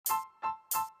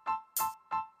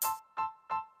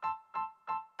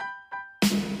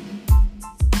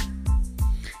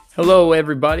Hello,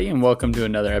 everybody, and welcome to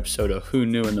another episode of Who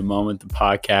Knew in the Moment, the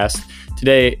podcast.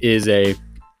 Today is a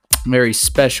very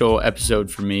special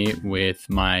episode for me with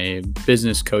my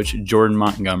business coach, Jordan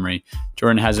Montgomery.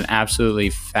 Jordan has an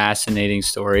absolutely fascinating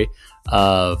story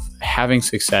of having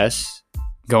success,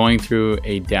 going through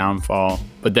a downfall,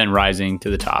 but then rising to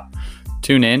the top.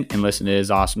 Tune in and listen to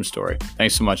his awesome story.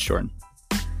 Thanks so much, Jordan.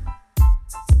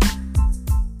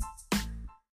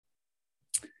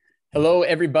 Hello,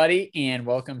 everybody, and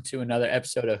welcome to another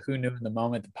episode of Who Knew in the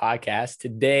Moment, the podcast.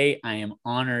 Today, I am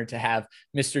honored to have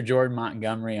Mr. Jordan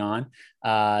Montgomery on.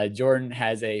 Jordan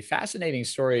has a fascinating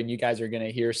story, and you guys are going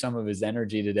to hear some of his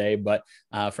energy today. But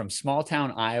from small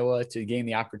town Iowa to gain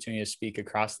the opportunity to speak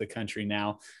across the country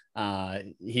now,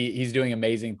 he's doing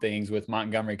amazing things with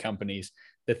Montgomery Companies.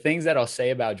 The things that I'll say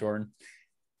about Jordan: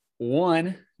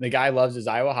 one, the guy loves his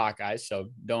Iowa Hawkeyes, so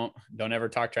don't ever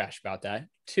talk trash about that.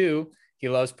 Two, he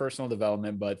loves personal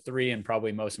development, but three, and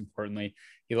probably most importantly,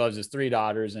 he loves his three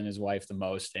daughters and his wife the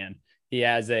most. And he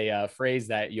has a phrase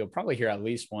that you'll probably hear at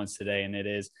least once today, and it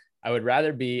is, I would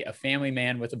rather be a family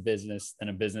man with a business than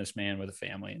a businessman with a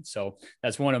family. And so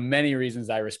that's one of many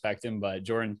reasons I respect him. But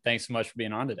Jordan, thanks so much for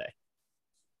being on today.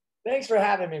 Thanks for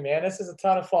having me, man. This is a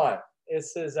ton of fun.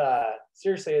 This is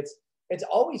seriously, it's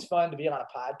always fun to be on a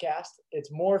podcast.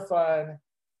 It's more fun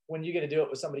when you get to do it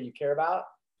with somebody you care about,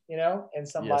 and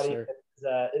somebody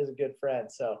that is a good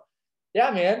friend. So yeah,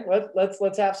 man,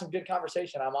 let's have some good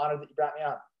conversation. I'm honored that you brought me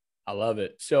on. I love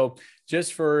it. So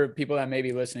just for people that may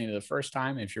be listening to the first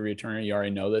time, if you're a returner, you already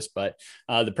know this, but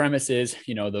the premise is,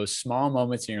 those small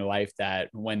moments in your life that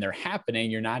when they're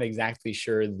happening, you're not exactly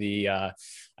sure the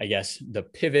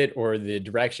pivot or the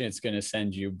direction it's going to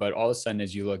send you. But all of a sudden,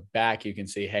 as you look back, you can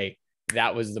see, hey,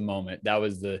 that was the moment. That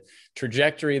was the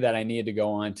trajectory that I needed to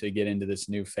go on to get into this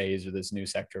new phase or this new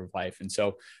sector of life. And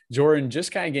so, Jordan,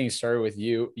 just kind of getting started with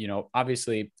you,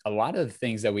 obviously a lot of the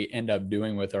things that we end up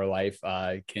doing with our life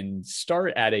can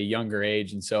start at a younger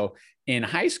age. And so in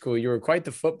high school, you were quite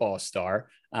the football star.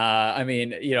 Third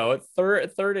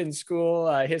in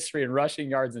school history and rushing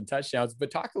yards and touchdowns,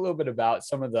 but talk a little bit about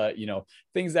some of the,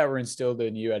 things that were instilled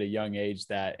in you at a young age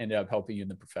that ended up helping you in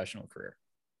the professional career.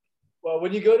 Well,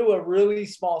 when you go to a really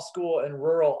small school in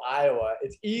rural Iowa,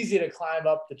 it's easy to climb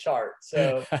up the chart.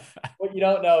 So what you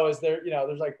don't know is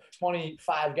there's like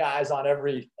 25 guys on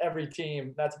every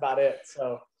team. That's about it.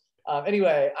 So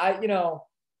anyway, I'm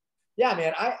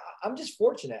just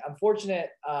fortunate. I'm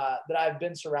fortunate that I've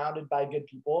been surrounded by good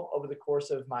people over the course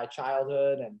of my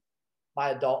childhood and my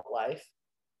adult life.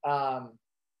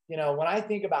 When I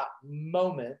think about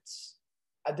moments,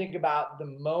 I think about the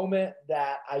moment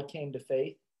that I came to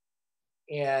faith.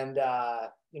 And,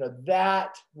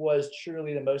 that was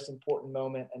truly the most important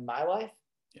moment in my life.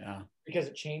 Yeah. Because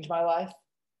it changed my life,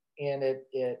 and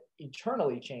it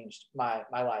eternally changed my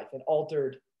life and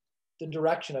altered the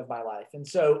direction of my life. And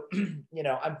so,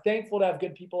 I'm thankful to have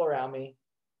good people around me.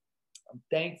 I'm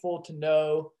thankful to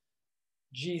know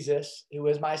Jesus, who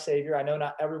is my Savior. I know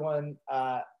not everyone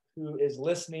who is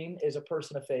listening is a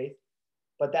person of faith,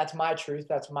 but that's my truth.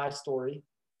 That's my story.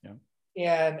 Yeah.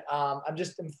 And I'm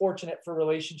fortunate for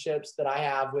relationships that I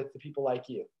have with the people like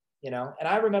you, and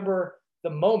I remember the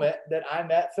moment that I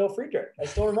met Phil Friedrich. I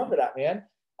still remember that, man.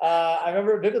 I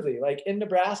remember it vividly, like in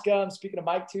Nebraska, I'm speaking to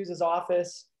Mike Tewes'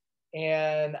 office,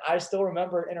 and I still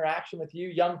remember interaction with you,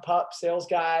 young pup, sales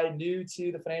guy, new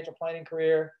to the financial planning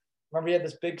career. Remember you had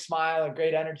this big smile and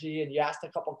great energy, and you asked a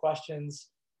couple questions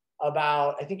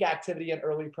about, I think, activity and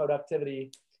early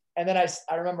productivity. And then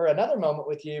I remember another moment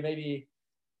with you, maybe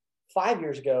 4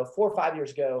 or 5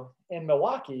 years ago in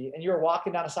Milwaukee, and you were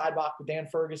walking down a sidewalk with Dan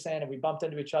Ferguson, and we bumped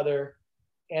into each other,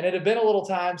 and it had been a little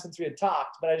time since we had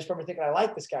talked, but I just remember thinking, I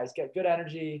like this guy. He's got good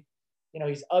energy.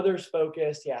 He's others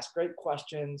focused. He asks great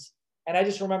questions. And I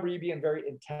just remember you being very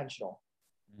intentional.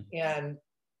 Mm-hmm. And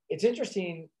it's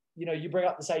interesting, you bring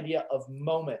up this idea of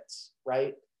moments,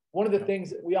 right? One of the things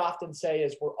that we often say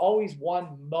is we're always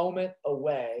one moment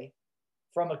away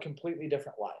from a completely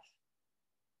different life.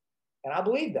 And I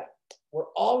believe that.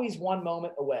 We're always one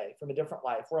moment away from a different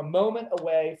life. We're a moment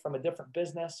away from a different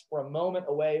business. We're a moment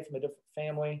away from a different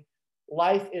family.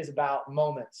 Life is about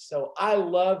moments. So I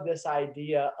love this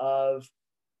idea of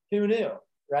who knew,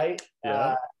 right?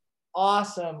 Yeah.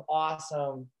 Awesome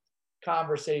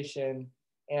conversation,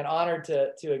 and honored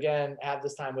to again have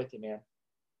this time with you, man.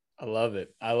 I love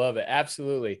it.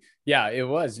 Absolutely. Yeah, it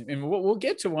was. And we'll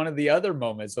get to one of the other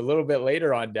moments a little bit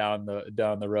later on down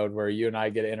the road where you and I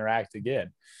get to interact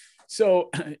again. So,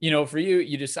 for you,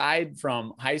 you decide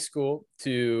from high school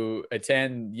to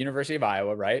attend University of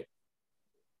Iowa, right?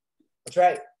 That's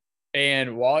right.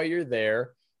 And while you're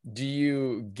there, Do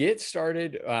you get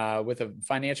started with a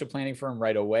financial planning firm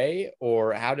right away,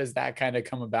 or how does that kind of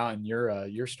come about in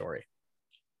your story?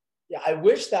 Yeah, I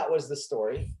wish that was the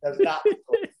story. That's not the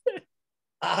story.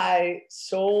 I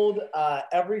sold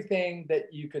everything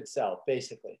that you could sell,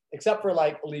 basically, except for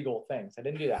like illegal things. I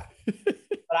didn't do that.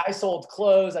 But I sold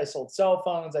clothes, I sold cell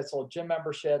phones, I sold gym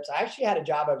memberships. I actually had a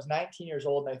job. I was 19 years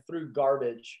old and I threw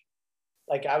garbage.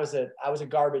 Like I was a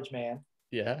garbage man.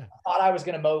 Yeah. I thought I was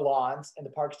going to mow lawns in the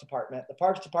parks department. The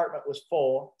parks department was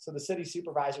full. So the city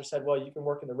supervisor said, well, you can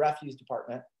work in the refuse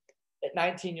department. At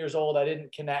 19 years old, I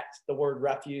didn't connect the word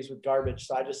refuse with garbage.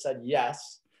 So I just said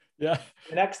yes. Yeah.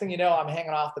 The next thing you know, I'm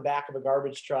hanging off the back of a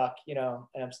garbage truck, and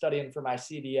I'm studying for my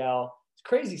CDL. It's a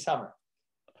crazy summer,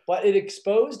 but it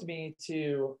exposed me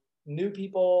to new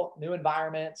people, new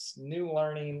environments, new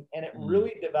learning, and it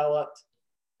really developed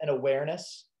an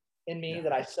awareness in me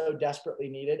that I so desperately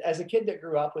needed as a kid that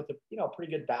grew up with a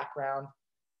pretty good background.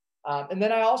 And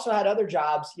then I also had other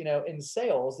jobs, in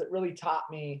sales that really taught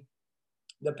me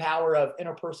the power of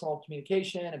interpersonal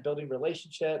communication and building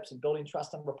relationships and building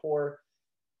trust and rapport.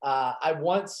 I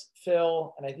once,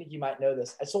 Phil, and I think you might know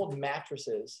this, I sold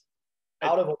mattresses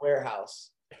out of a warehouse.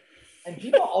 And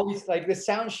people always like, this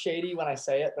sounds shady when I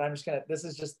say it, but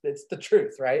it's the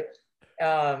truth, right?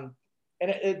 And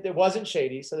it wasn't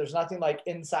shady. So there's nothing like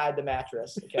inside the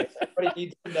mattress. Okay. So everybody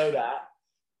needs to know that.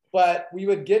 But we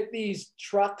would get these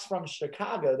trucks from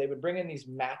Chicago. They would bring in these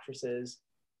mattresses,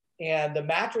 and the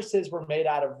mattresses were made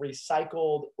out of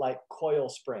recycled like coil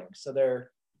springs. So they're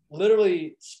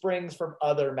literally springs from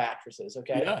other mattresses.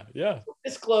 Okay. Yeah. Yeah. So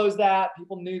disclose that.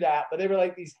 People knew that, but they were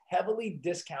like these heavily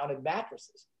discounted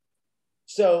mattresses.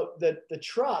 So the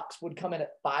trucks would come in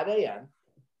at 5 a.m.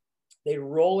 They'd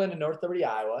roll into North Liberty,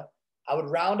 Iowa. I would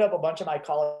round up a bunch of my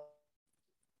college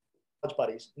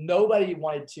buddies. Nobody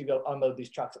wanted to go unload these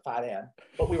trucks at 5 a.m.,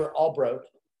 but we were all broke.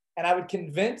 And I would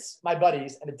convince my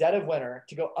buddies in the dead of winter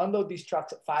to go unload these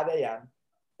trucks at 5 a.m.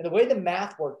 And the way the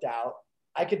math worked out,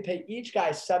 I could pay each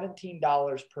guy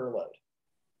 $17 per load.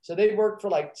 So they worked for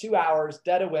like 2 hours,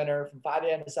 dead of winter, from 5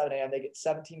 a.m. to 7 a.m. They get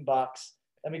 $17.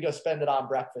 Then we go spend it on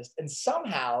breakfast. And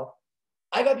somehow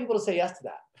I got people to say yes to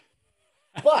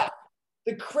that. But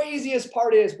the craziest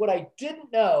part is what I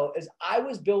didn't know is I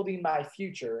was building my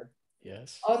future.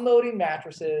 Yes. Unloading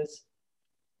mattresses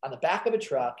on the back of a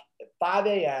truck at 5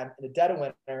 a.m. in the dead of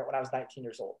winter when I was 19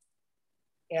 years old.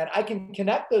 And I can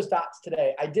connect those dots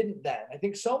today. I didn't then. I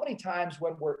think so many times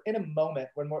when we're in a moment,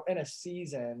 when we're in a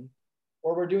season,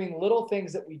 or we're doing little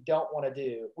things that we don't want to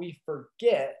do, we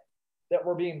forget that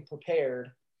we're being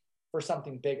prepared for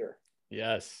something bigger.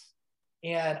 Yes.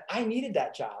 And I needed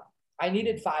that job. I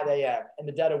needed 5 a.m. in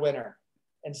the dead of winter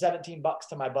and $17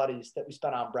 to my buddies that we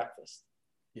spent on breakfast.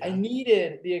 Yeah. I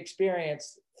needed the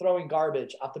experience throwing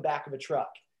garbage off the back of a truck.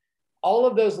 All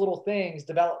of those little things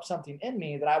developed something in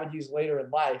me that I would use later in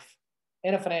life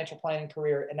in a financial planning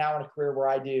career, and now in a career where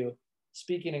I do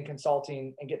speaking and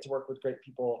consulting and get to work with great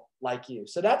people like you.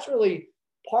 So that's really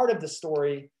part of the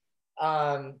story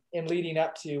in leading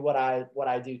up to what I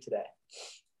do today.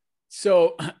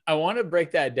 So I want to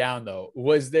break that down though.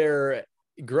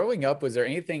 Growing up, was there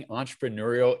anything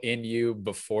entrepreneurial in you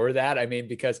before that? I mean,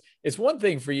 because it's one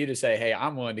thing for you to say, hey,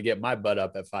 I'm willing to get my butt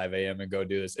up at 5 a.m. and go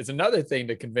do this. It's another thing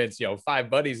to convince, 5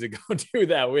 buddies to go do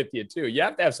that with you too. You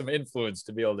have to have some influence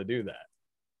to be able to do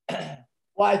that.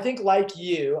 Well, I think like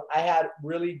you, I had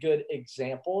really good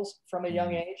examples from a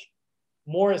young age.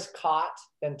 More is caught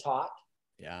than taught.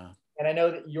 Yeah. And I know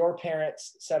that your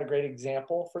parents set a great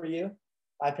example for you.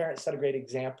 My parents set a great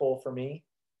example for me.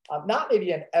 Not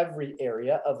maybe in every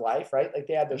area of life, right? Like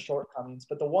they had their shortcomings,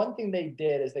 but the one thing they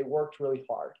did is they worked really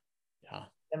hard. Yeah.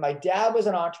 And my dad was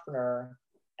an entrepreneur,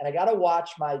 and I got to watch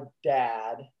my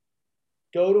dad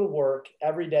go to work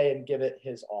every day and give it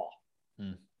his all.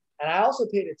 And I also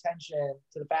paid attention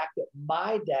to the fact that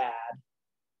my dad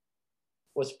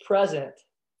was present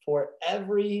for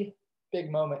every big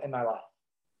moment in my life.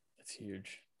 That's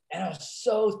huge. And I was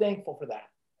so thankful for that.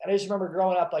 And I just remember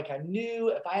growing up, like I knew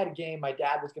if I had a game, my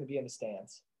dad was going to be in the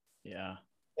stands. Yeah.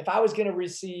 If I was going to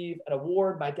receive an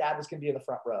award, my dad was going to be in the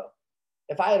front row.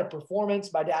 If I had a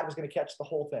performance, my dad was going to catch the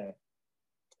whole thing.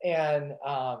 And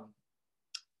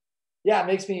it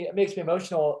makes me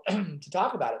emotional to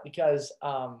talk about it because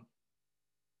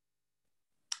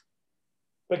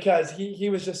he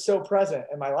was just so present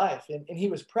in my life. And he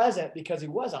was present because he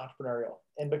was entrepreneurial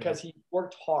and because he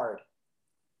worked hard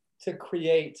to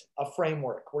create a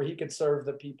framework where he could serve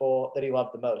the people that he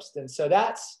loved the most. And so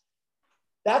that's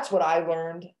what I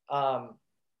learned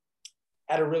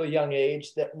at a really young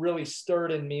age that really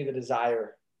stirred in me the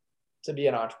desire to be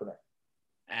an entrepreneur.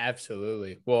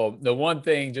 Absolutely. Well, the one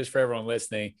thing just for everyone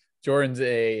listening, Jordan's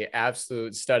a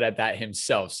absolute stud at that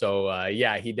himself. So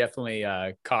yeah, he definitely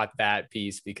caught that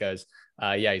piece because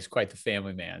yeah, he's quite the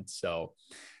family man. So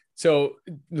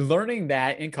learning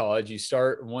that in college, you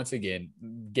start once again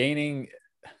gaining,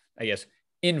 I guess,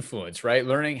 influence, right?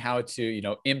 Learning how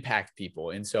to, impact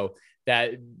people. And so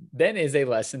that then is a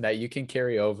lesson that you can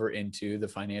carry over into the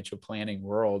financial planning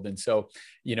world. And so,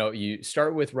 you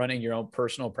start with running your own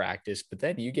personal practice, but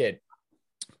then you get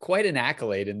quite an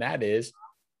accolade, and that is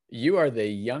you are the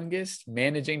youngest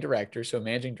managing director. So,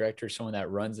 managing director is someone that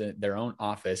runs their own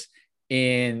office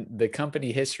in the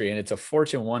company history, and it's a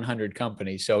Fortune 100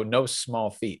 company. So, no small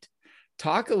feat.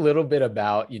 Talk a little bit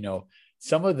about,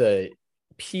 some of the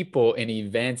people and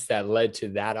events that led to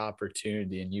that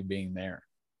opportunity and you being there.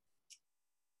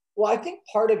 Well, I think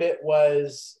part of it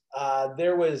was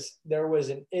there was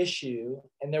an issue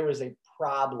and there was a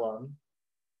problem,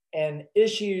 and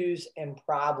issues and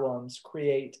problems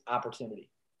create opportunity.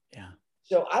 Yeah.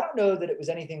 So I don't know that it was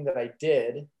anything that I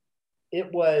did.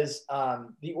 It was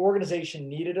the organization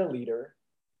needed a leader,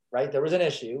 right? There was an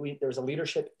issue. There was a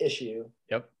leadership issue.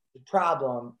 Yep.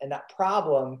 Problem, and that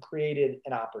problem created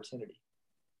an opportunity.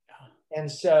 And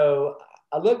so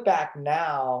I look back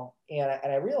now and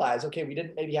I realize, okay, we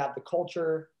didn't maybe have the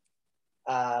culture.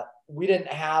 We didn't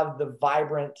have the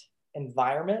vibrant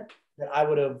environment that I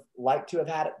would have liked to have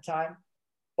had at the time.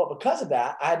 But because of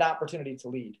that, I had an opportunity to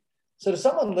lead. So to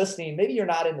someone listening, maybe you're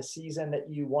not in the season that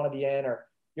you want to be in, or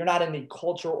you're not in the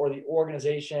culture or the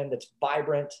organization that's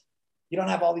vibrant. You don't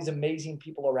have all these amazing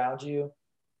people around you.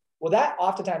 Well, that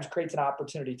oftentimes creates an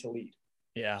opportunity to lead.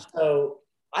 Yeah. So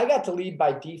I got to lead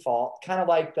by default, kind of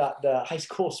like the high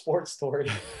school sports story.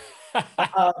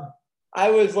 I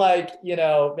was like,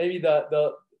 maybe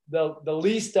the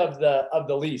least of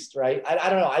the least, right? I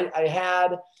don't know. I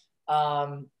had,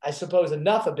 I suppose,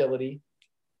 enough ability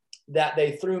that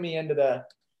they threw me into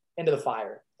the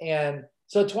fire. And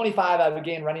so at 25, I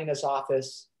began running this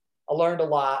office. I learned a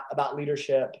lot about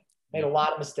leadership, made a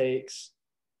lot of mistakes.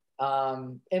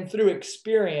 And through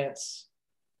experience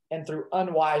and through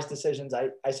unwise decisions,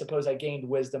 I suppose I gained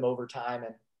wisdom over time,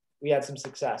 and we had some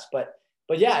success. But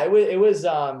yeah, it was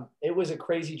a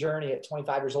crazy journey at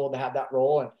 25 years old to have that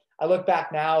role. And I look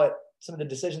back now at some of the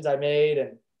decisions I made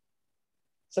and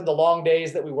some of the long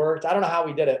days that we worked. I don't know how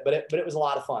we did it, but it was a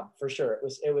lot of fun for sure.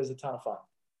 It was a ton of fun.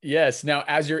 Yes. Now,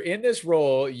 as you're in this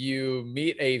role, you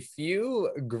meet a few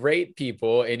great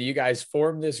people and you guys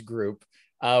form this group,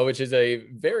 which is a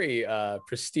very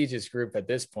prestigious group at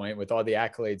this point with all the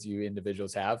accolades you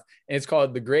individuals have. And it's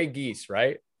called the Gray Geese,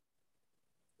 right?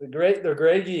 The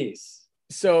Gray Geese.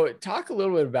 So talk a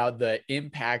little bit about the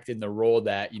impact and the role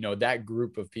that, that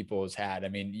group of people has had. I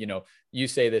mean, you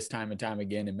say this time and time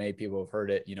again, and many people have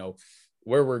heard it,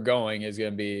 where we're going is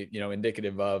going to be,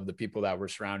 indicative of the people that we're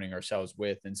surrounding ourselves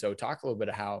with. And so talk a little bit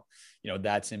of how,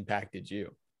 that's impacted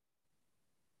you.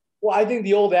 Well, I think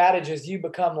the old adage is you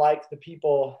become like the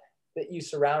people that you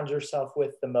surround yourself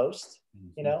with the most,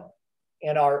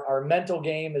 and our mental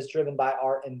game is driven by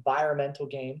our environmental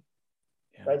game,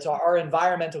 right? So our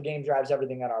environmental game drives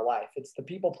everything in our life. It's the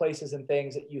people, places, and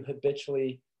things that you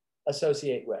habitually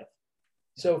associate with.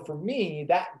 So for me,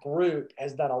 that group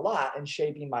has done a lot in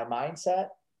shaping my mindset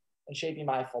and shaping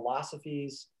my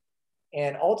philosophies.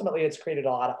 And ultimately, it's created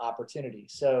a lot of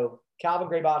opportunities. So Calvin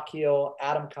Graybach-Keel,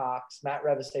 Adam Cox, Matt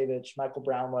Revestevich, Michael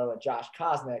Brownlow, and Josh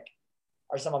Kosnick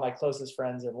are some of my closest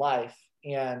friends in life.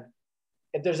 And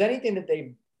if there's anything that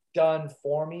they've done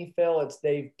for me, Phil, it's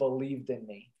they've believed in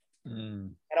me.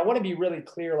 And I want to be really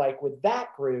clear, like with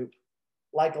that group,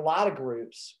 like a lot of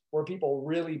groups where people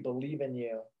really believe in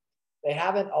you, they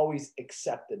haven't always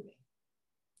accepted me.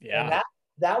 Yeah. And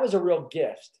that was a real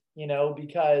gift,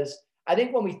 because I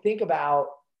think when we think about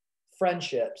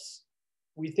friendships,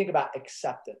 we think about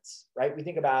acceptance, right? We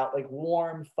think about like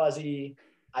warm, fuzzy,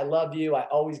 I love you, I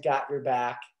always got your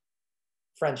back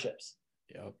friendships.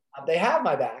 Yep. They have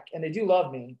my back and they do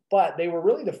love me, but they were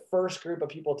really the first group of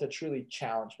people to truly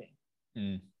challenge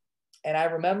me. And I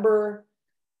remember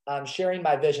sharing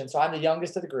my vision. So I'm the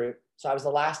youngest of the group. So I was the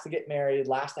last to get married,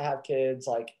 last to have kids.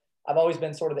 Like I've always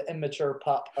been sort of the immature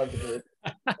pup of the group,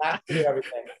 last to do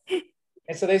everything.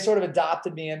 And so they sort of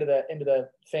adopted me into the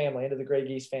family, into the Gray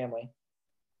Geese family.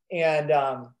 And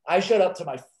I showed up to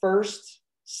my first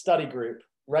study group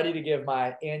ready to give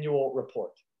my annual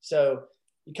report. So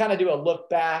you kind of do a look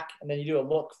back and then you do a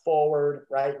look forward,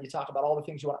 right? You talk about all the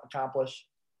things you want to accomplish.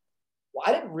 Well,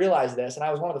 I didn't realize this, and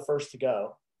I was one of the first to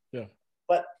go. Yeah.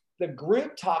 But the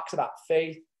group talks about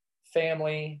faith,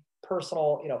 family,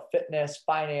 personal, fitness,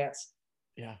 finance.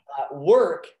 Yeah.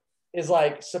 Work is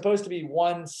like supposed to be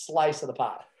one slice of the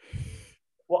pie.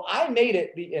 Well, I made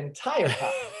it the entire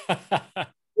time,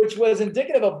 which was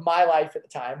indicative of my life at the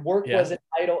time. Work was an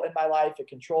idol in my life. It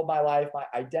controlled my life. My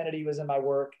identity was in my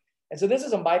work. And so this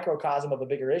is a microcosm of a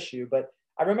bigger issue. But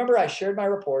I remember I shared my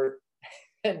report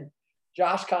and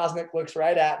Josh Kosnick looks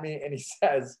right at me and he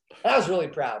says, I was really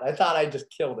proud. I thought I just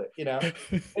killed it, you know?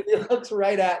 And he looks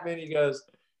right at me and he goes,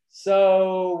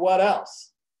 so what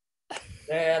else?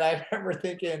 And I remember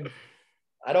thinking,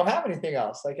 I don't have anything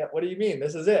else. Like, what do you mean?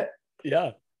 This is it.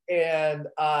 Yeah. And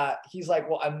he's like,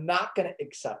 well, I'm not going to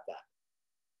accept that.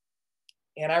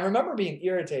 And I remember being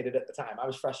irritated at the time. I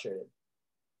was frustrated.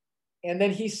 And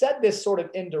then he said this sort of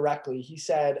indirectly. He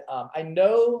said, I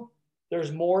know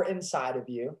there's more inside of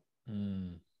you.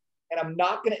 And I'm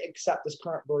not going to accept this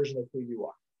current version of who you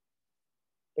are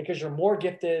because you're more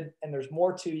gifted and there's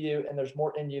more to you and there's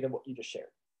more in you than what you just shared.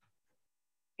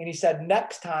 And he said,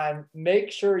 next time,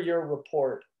 make sure your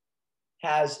report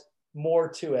has more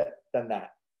to it than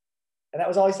that. And that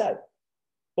was all he said.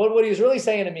 But what he was really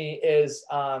saying to me is,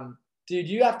 dude,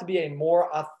 you have to be a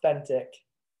more authentic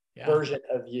version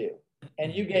of you.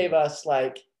 And you gave us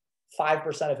like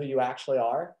 5% of who you actually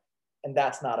are. And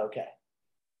that's not okay.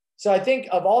 So I think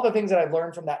of all the things that I've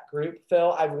learned from that group,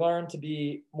 Phil, I've learned to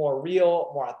be more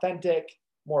real, more authentic,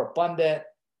 more abundant,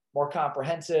 more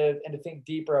comprehensive, and to think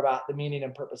deeper about the meaning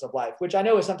and purpose of life, which I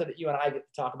know is something that you and I get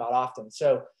to talk about often.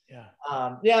 So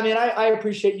I mean, I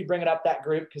appreciate you bringing up that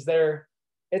group because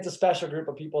it's a special group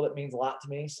of people that means a lot to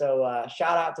me. So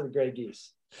shout out to the Gray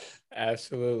Geese.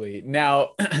 Absolutely. Now,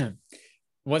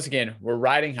 once again, we're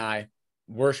riding high,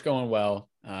 work's going well,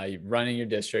 you're running your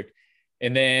district.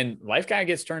 And then life kind of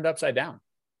gets turned upside down.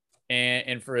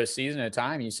 And for a season at a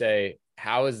time, you say,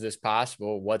 how is this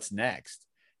possible? What's next?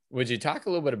 Would you talk a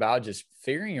little bit about just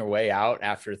figuring your way out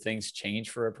after things change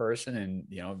for a person? And,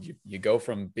 you know, you go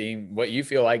from being what you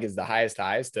feel like is the highest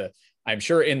highs to, I'm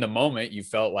sure in the moment you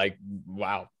felt like,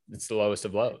 wow, it's the lowest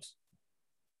of lows.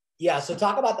 Yeah. So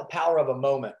talk about the power of a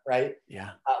moment, right?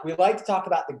 Yeah. We like to talk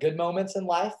about the good moments in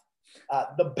life.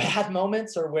 The bad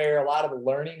moments are where a lot of the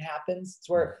learning happens. It's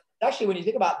where actually, when you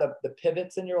think about the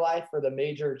pivots in your life or the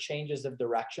major changes of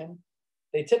direction,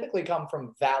 they typically come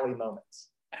from valley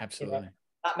moments. Absolutely. You know?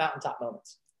 Not mountaintop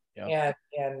moments. Yep.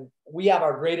 And we have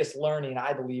our greatest learning,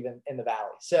 I believe, in the valley.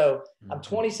 So I'm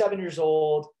 27 years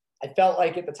old. I felt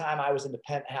like at the time I was in the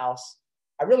penthouse.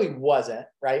 I really wasn't,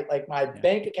 right? Like my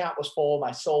bank account was full.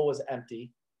 My soul was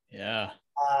empty. Yeah.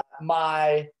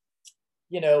 My,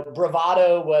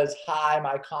 bravado was high.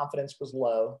 My confidence was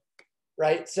low,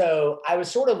 right? So I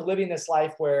was sort of living this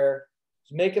life where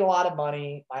I was making a lot of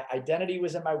money. My identity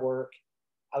was in my work.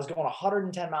 I was going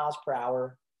 110 miles per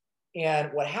hour.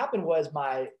 And what happened was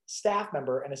my staff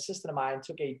member, an assistant of mine,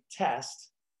 took a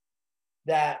test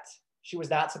that she was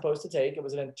not supposed to take. It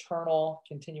was an internal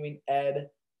continuing ed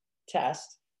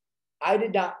test. I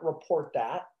did not report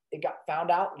that. It got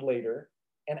found out later.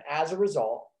 And as a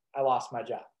result, I lost my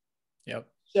job. Yep.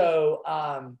 So,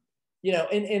 and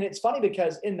it's funny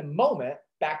because in the moment,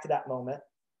 back to that moment,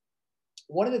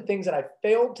 one of the things that I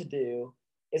failed to do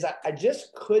is I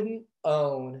just couldn't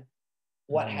own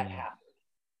what had happened.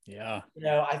 Yeah.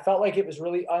 I felt like it was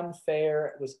really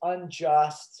unfair. It was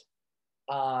unjust.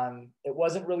 It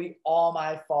wasn't really all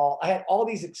my fault. I had all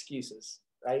these excuses,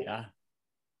 right? Yeah.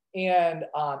 And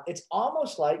it's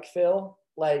almost like, Phil,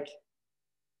 like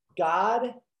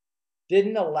God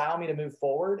didn't allow me to move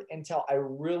forward until I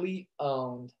really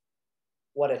owned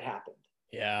what had happened.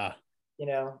 Yeah.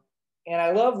 And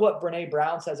I love what Brene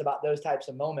Brown says about those types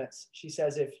of moments. She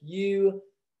says, if you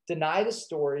deny the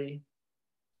story,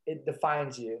 it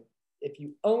defines you. If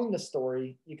you own the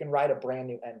story, you can write a brand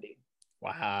new ending.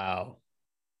 Wow.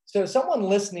 So someone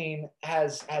listening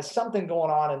has something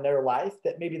going on in their life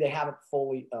that maybe they haven't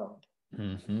fully owned.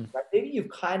 Mm-hmm. Right? Maybe you've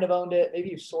kind of owned it. Maybe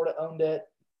you've sort of owned it,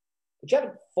 but you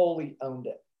haven't fully owned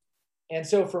it. And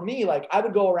so for me, like I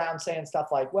would go around saying stuff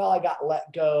like, well, I got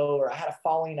let go, or I had a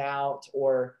falling out,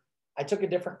 or I took a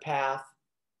different path.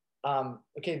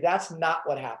 Okay, that's not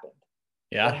what happened.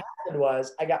 Yeah. What happened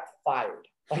was I got fired.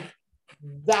 Like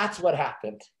that's what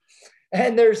happened.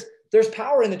 And there's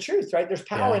power in the truth, right? There's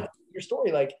power in your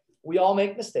story. Like we all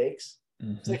make mistakes.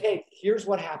 Mm-hmm. It's like, hey, here's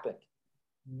what happened.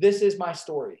 This is my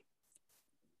story.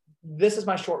 This is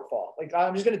my shortfall. Like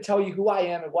I'm just going to tell you who I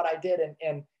am and what I did.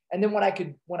 And then when I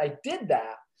did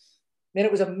that, man,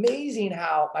 it was amazing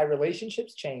how my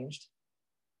relationships changed.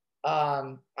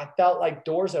 I felt like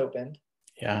doors opened.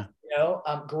 Yeah.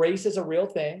 Grace is a real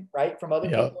thing, right? From other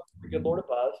people, the good Lord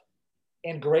above.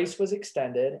 And grace was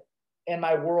extended and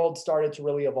my world started to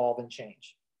really evolve and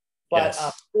change. But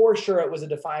for sure, it was a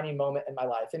defining moment in my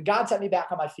life. And God set me back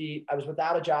on my feet. I was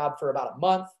without a job for about a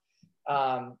month.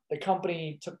 The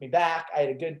company took me back. I had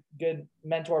a good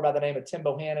mentor by the name of Tim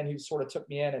Bohannon who sort of took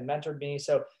me in and mentored me.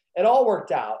 So it all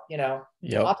worked out. Yep.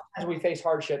 Oftentimes we face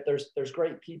hardship. There's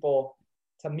great people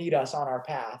to meet us on our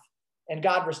path, and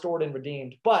God restored and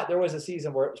redeemed. But there was a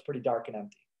season where it was pretty dark and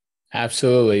empty.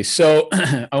 Absolutely. So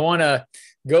I want to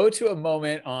go to a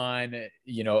moment on,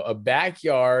 a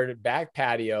backyard, back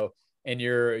patio, and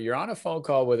you're on a phone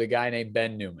call with a guy named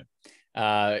Ben Newman.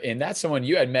 And that's someone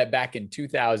you had met back in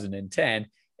 2010.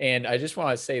 And I just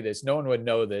want to say this, no one would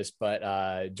know this,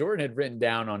 but Jordan had written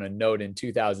down on a note in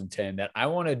 2010 that I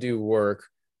want to do work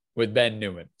with Ben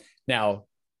Newman. Now,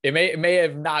 it may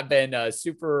have not been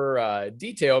super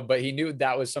detailed, but he knew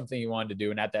that was something he wanted to do.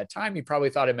 And at that time, he probably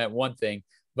thought it meant one thing,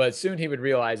 but soon he would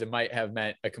realize it might have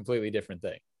meant a completely different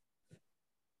thing.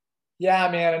 Yeah,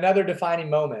 man, another defining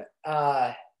moment.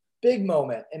 Big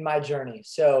moment in my journey.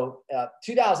 So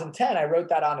 2010, I wrote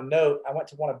that on a note. I went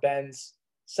to one of Ben's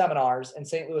seminars in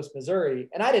St. Louis, Missouri,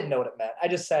 and I didn't know what it meant. I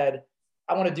just said,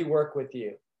 I want to do work with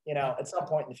you, at some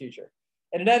point in the future.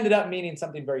 And it ended up meaning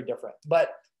something very different.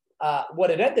 But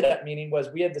what it ended up meaning was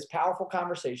we had this powerful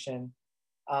conversation.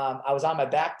 I was on my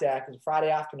back deck. It was a Friday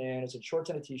afternoon. It was in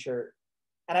shorts and a t-shirt.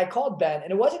 And I called Ben,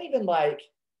 and it wasn't even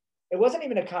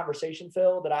a conversation,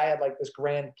 Phil, that I had like this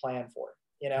grand plan for,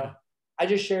 I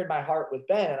just shared my heart with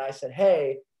Ben, and I said,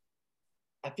 hey,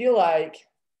 I feel like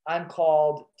I'm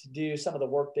called to do some of the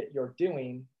work that you're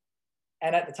doing.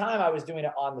 And at the time I was doing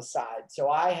it on the side. So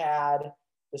I had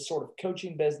this sort of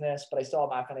coaching business, but I still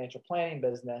have my financial planning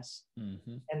business.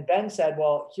 Mm-hmm. And Ben said,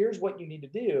 well, here's what you need to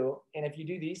do. And if you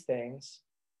do these things,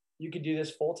 you could do this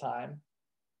full time.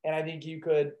 And I think you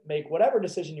could make whatever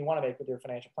decision you want to make with your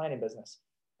financial planning business.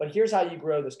 But here's how you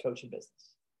grow this coaching business.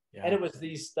 Yeah. And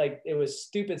it was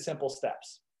stupid, simple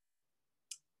steps.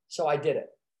 So I did it.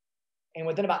 And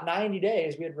within about 90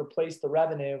 days, we had replaced the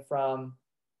revenue from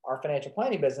our financial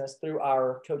planning business through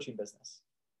our coaching business.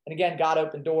 And again, God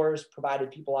opened doors,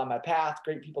 provided people on my path,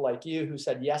 great people like you who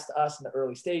said yes to us in the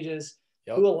early stages,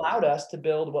 who allowed us to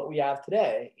build what we have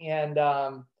today. And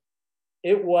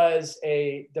it was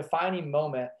a defining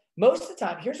moment. Most of the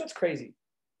time, here's what's crazy.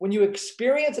 When you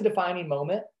experience a defining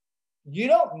moment, you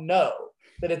don't know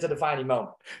that it's a defining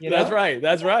moment. That's right.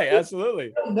 Absolutely.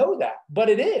 You don't know that, but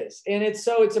it is. And it's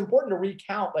important to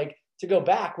recount, to go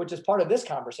back, which is part of this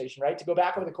conversation, right? To go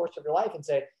back over the course of your life and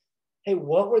say, hey,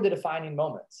 what were the defining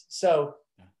moments? So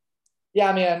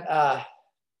yeah, man,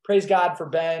 praise God for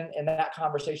Ben and that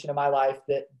conversation in my life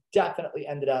that definitely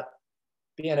ended up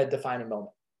being a defining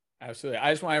moment. Absolutely.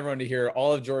 I just want everyone to hear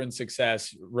all of Jordan's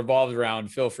success revolves around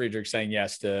Phil Friedrich saying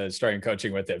yes to starting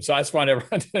coaching with him. So I just want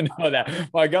everyone to know that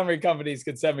Montgomery companies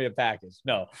could send me a package.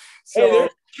 No. So hey, there's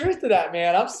truth to that,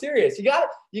 man. I'm serious. You got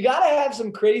to have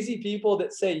some crazy people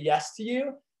that say yes to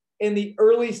you in the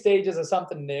early stages of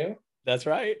something new. That's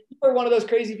right. You're one of those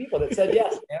crazy people that said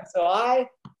yes, man. So I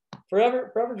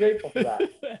forever grateful for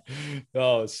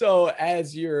that. So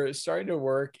as you're starting to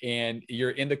work and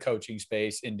you're in the coaching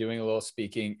space and doing a little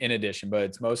speaking in addition, but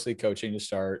it's mostly coaching to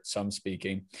start, some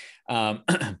speaking,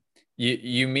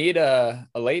 you meet a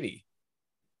lady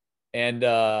and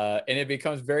it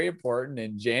becomes very important.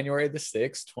 And January the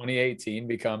 6th, 2018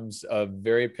 becomes a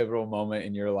very pivotal moment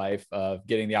in your life of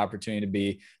getting the opportunity to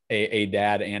be a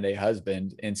dad and a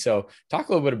husband. And so talk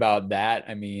a little bit about that.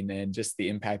 I mean, and just the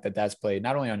impact that that's played,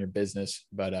 not only on your business,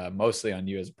 but mostly on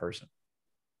you as a person.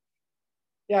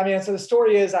 Yeah, I mean, so the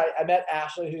story is I met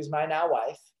Ashley, who's my now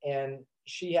wife, and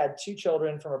she had 2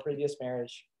 children from a previous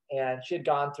marriage, and she had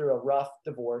gone through a rough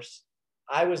divorce.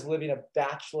 I was living a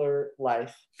bachelor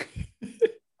life. When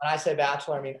I say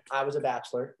bachelor, I mean, I was a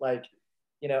bachelor,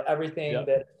 everything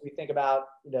that we think about,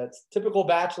 it's typical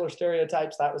bachelor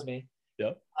stereotypes. That was me.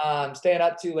 Staying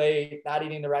up too late, not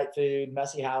eating the right food,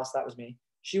 messy house. That was me.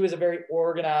 She was a very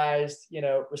organized,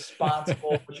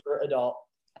 responsible, mature adult.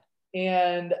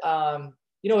 And,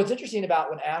 what's interesting about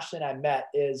when Ashley and I met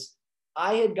is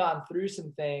I had gone through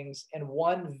some things in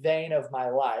one vein of my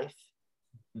life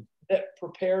that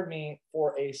prepared me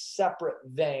for a separate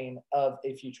vein of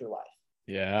a future life.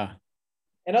 Yeah.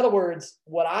 In other words,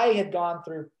 what I had gone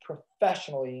through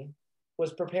professionally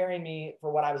was preparing me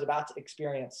for what I was about to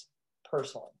experience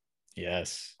personally.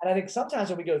 Yes. And I think sometimes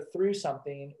when we go through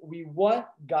something, we want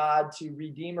God to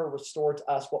redeem or restore to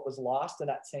us what was lost in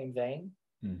that same vein.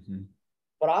 Mm-hmm.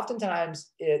 But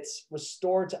oftentimes it's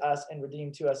restored to us and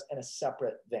redeemed to us in a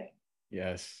separate vein.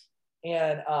 Yes.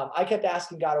 And I kept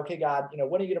asking God, okay, God,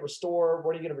 when are you going to restore?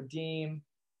 What are you going to redeem?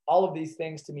 All of these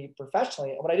things to me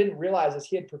professionally. And what I didn't realize is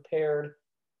he had prepared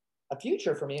a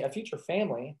future for me, a future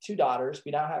family, 2 daughters.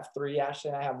 We now have 3. Ashley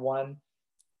and I have 1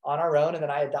 on our own. And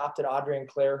then I adopted Audrey and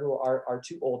Claire, who are our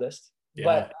 2 oldest. Yeah.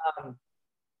 But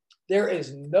there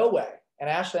is no way, and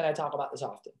Ashley and I talk about this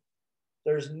often,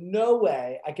 there's no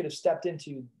way I could have stepped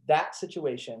into that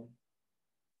situation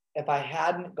if I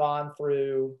hadn't gone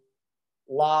through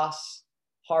loss,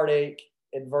 heartache,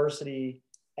 adversity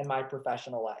in my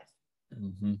professional life.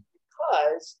 Mm-hmm.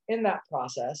 Because in that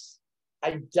process,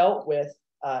 I dealt with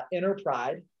inner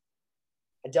pride.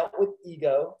 I dealt with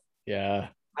ego. Yeah.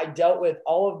 I dealt with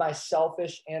all of my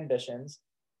selfish ambitions.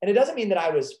 And it doesn't mean that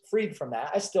I was freed from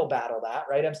that. I still battle that,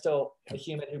 right? I'm still a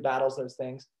human who battles those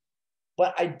things.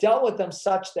 But I dealt with them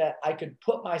such that I could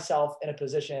put myself in a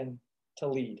position to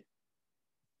lead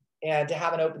and to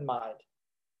have an open mind.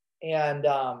 And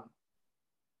I'm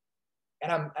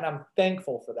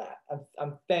thankful for that.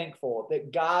 I'm thankful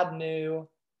that God knew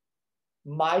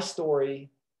my story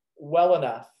well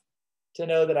enough to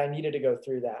know that I needed to go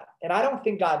through that. And I don't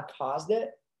think God caused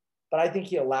it, but I think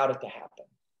he allowed it to happen.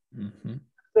 Mm-hmm.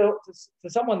 So to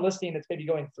someone listening that's maybe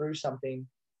going through something,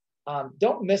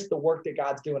 don't miss the work that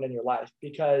God's doing in your life,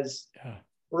 because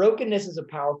brokenness is a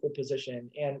powerful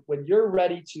position. And when you're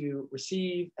ready to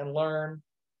receive and learn,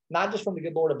 not just from the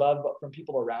good Lord above, but from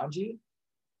people around you,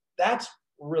 that's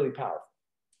really powerful.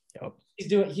 Yep.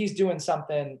 He's doing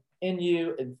something in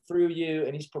you and through you,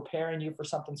 and he's preparing you for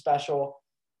something special.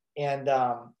 And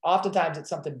oftentimes it's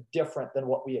something different than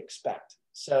what we expect.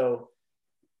 So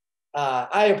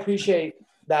I appreciate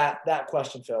that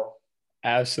question, Phil.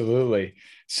 Absolutely.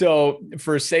 So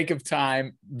for sake of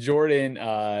time, Jordan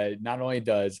not only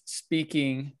does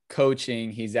speaking,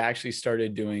 coaching, he's actually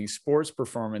started doing sports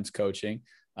performance coaching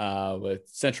with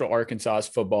Central Arkansas's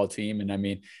football team. And I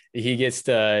mean, he gets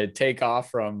to take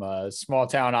off from small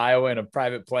town Iowa in a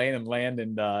private plane and land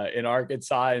in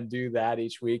Arkansas and do that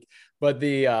each week. But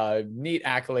the neat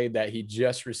accolade that he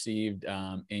just received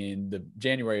in the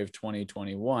January of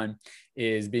 2021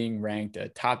 is being ranked a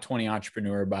top 20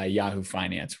 entrepreneur by Yahoo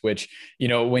Finance, which, you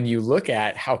know, when you look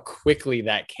at how quickly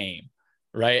that came,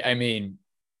 right? I mean,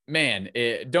 man,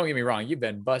 don't get me wrong, you've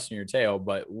been busting your tail,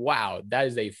 but wow, that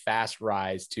is a fast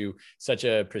rise to such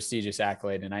a prestigious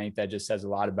accolade. And I think that just says a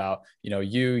lot about, you know,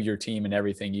 you, your team, and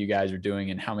everything you guys are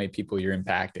doing and how many people you're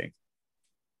impacting.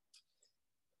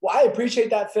 Well, I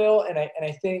appreciate that, Phil. And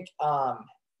I think,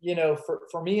 you know,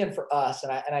 for me and for us,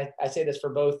 and I say this for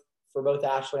both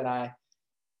Ashley and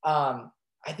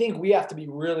I think we have to be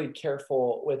really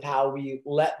careful with how we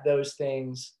let those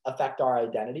things affect our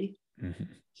identity. Mm-hmm.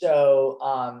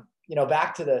 So, you know,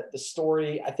 back to the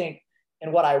story, I think,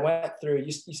 and what I went through,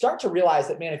 you start to realize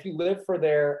that, man, if you live for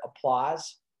their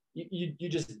applause, you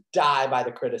just die by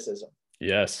the criticism.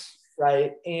 Yes.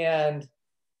 Right. And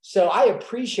so I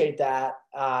appreciate that.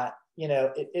 You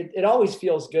know, it always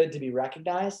feels good to be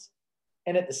recognized.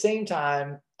 And at the same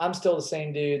time, I'm still the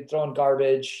same dude throwing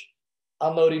garbage,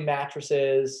 unloading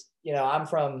mattresses. You know, I'm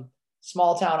from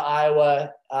small town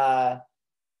Iowa, 2.5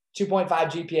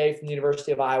 GPA from the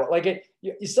University of Iowa. Like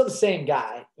you're still the same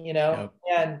guy, you know?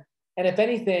 Yep. And if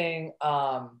anything,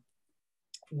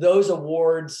 those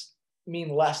awards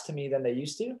mean less to me than they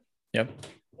used to. Yep.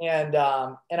 And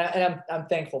I'm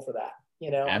thankful for that. You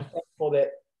know, I'm thankful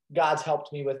that God's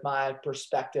helped me with my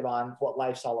perspective on what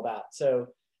life's all about. So,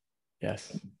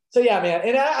 yes. So yeah, man.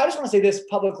 And I just want to say this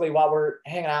publicly while we're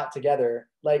hanging out together.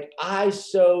 Like, I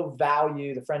so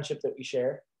value the friendship that we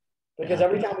share, because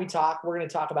every time we talk, we're going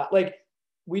to talk about, like,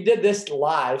 we did this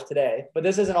live today, but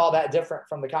this isn't all that different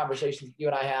from the conversations you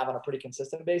and I have on a pretty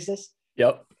consistent basis.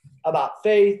 Yep. About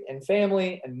faith and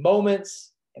family and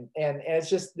moments. And it's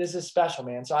just, this is special,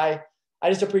 man. So I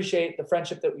just appreciate the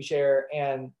friendship that we share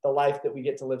and the life that we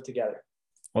get to live together.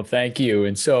 Well, thank you.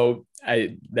 And so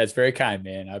that's very kind,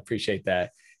 man. I appreciate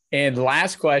that. And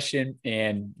last question,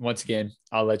 and once again,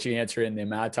 I'll let you answer in the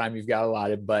amount of time you've got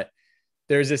allotted, but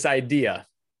there's this idea,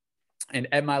 and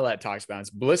Ed Mylett talks about it, it's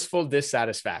blissful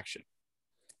dissatisfaction.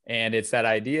 And it's that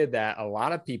idea that a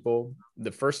lot of people,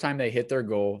 the first time they hit their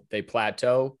goal, they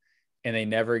plateau and they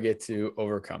never get to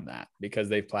overcome that because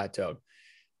they've plateaued.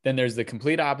 Then there's the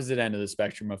complete opposite end of the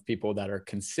spectrum of people that are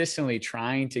consistently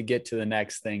trying to get to the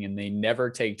next thing, and they never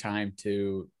take time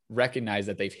to recognize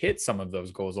that they've hit some of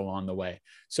those goals along the way.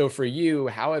 So for you,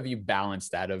 how have you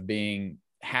balanced that of being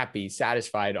happy,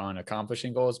 satisfied on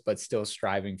accomplishing goals, but still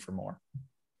striving for more?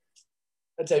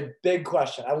 That's a big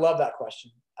question. I love that question.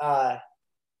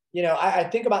 You know, I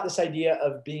think about this idea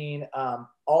of being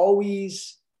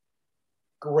always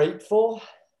grateful,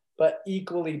 but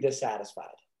equally dissatisfied.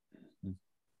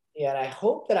 And I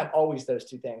hope that I'm always those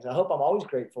two things. I hope I'm always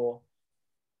grateful,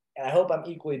 and I hope I'm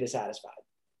equally dissatisfied.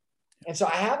 And so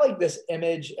I have like this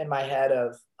image in my head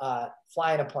of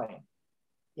flying a plane,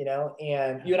 you know,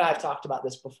 and you and I have talked about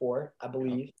this before, I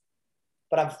believe,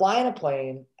 but I'm flying a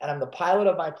plane and I'm the pilot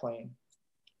of my plane.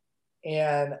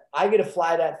 And I get to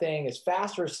fly that thing as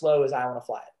fast or as slow as I want to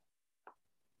fly it.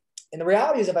 And the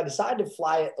reality is, if I decide to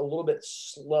fly it a little bit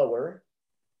slower,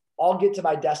 I'll get to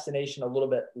my destination a little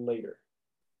bit later,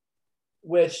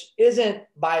 which isn't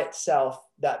by itself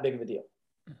that big of a deal.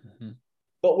 Mm-hmm.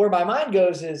 But where my mind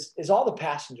goes is all the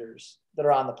passengers that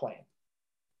are on the plane.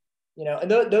 And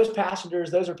those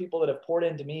passengers, those are people that have poured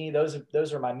into me.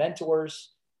 Those are my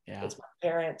mentors. Yeah. It's my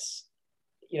parents.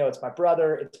 It's my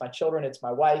brother. It's my children. It's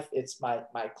my wife. It's my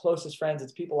closest friends.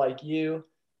 It's people like you.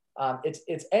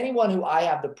 It's anyone who I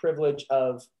have the privilege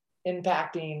of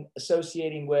impacting,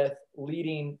 associating with,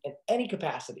 leading in any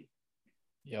capacity.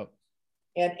 Yep.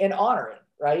 And honoring,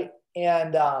 right?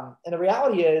 And the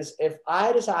reality is, if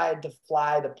I decide to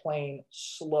fly the plane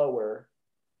slower,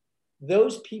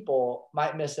 those people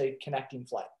might miss a connecting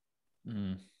flight.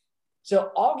 Mm.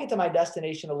 So I'll get to my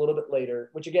destination a little bit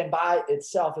later, which again, by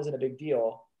itself isn't a big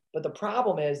deal. But the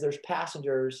problem is there's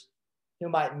passengers who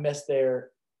might miss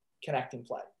their connecting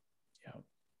flight. Yep.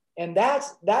 And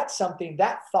that's something,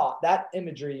 that thought, that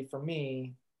imagery for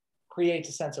me creates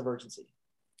a sense of urgency.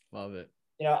 Love it.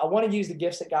 I want to use the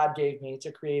gifts that God gave me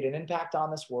to create an impact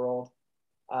on this world,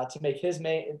 to make His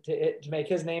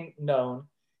name known.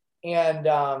 And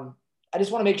I just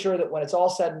want to make sure that when it's all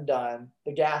said and done,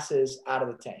 the gas is out of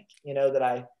the tank, that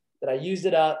I used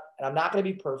it up, and I'm not going to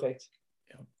be perfect.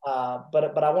 Yeah.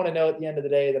 But I want to know at the end of the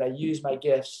day that I use my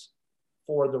gifts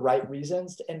for the right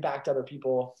reasons to impact other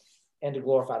people and to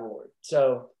glorify the Lord.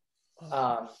 So,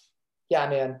 yeah,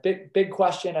 man, big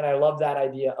question. And I love that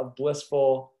idea of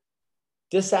blissful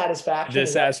dissatisfaction.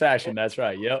 Dissatisfaction. That's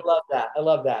right. Yep. I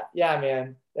love that. Yeah,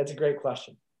 man. That's a great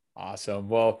question. Awesome.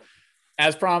 Well,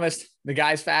 as promised, the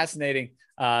guy's fascinating.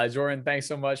 Jordan, thanks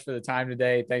so much for the time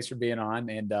today. Thanks for being on,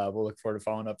 and we'll look forward to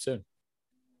following up soon.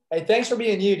 Hey, thanks for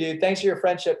being you, dude. Thanks for your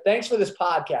friendship. Thanks for this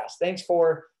podcast. Thanks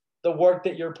for the work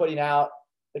that you're putting out,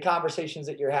 the conversations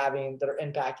that you're having that are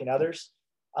impacting others.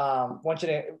 Want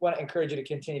to encourage you to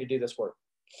continue to do this work.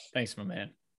 Thanks, my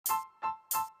man.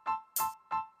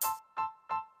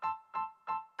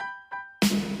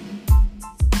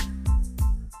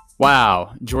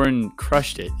 Wow, Jordan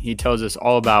crushed it. He tells us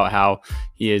all about how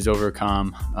he has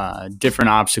overcome different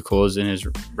obstacles in his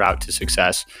route to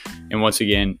success. And once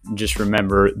again, just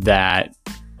remember that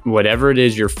whatever it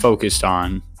is you're focused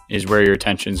on is where your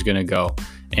attention is going to go.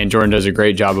 And Jordan does a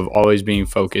great job of always being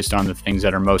focused on the things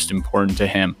that are most important to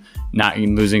him, not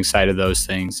losing sight of those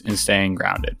things and staying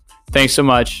grounded. Thanks so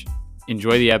much.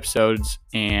 Enjoy the episodes,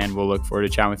 and we'll look forward to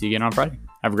chatting with you again on Friday.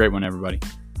 Have a great one, everybody.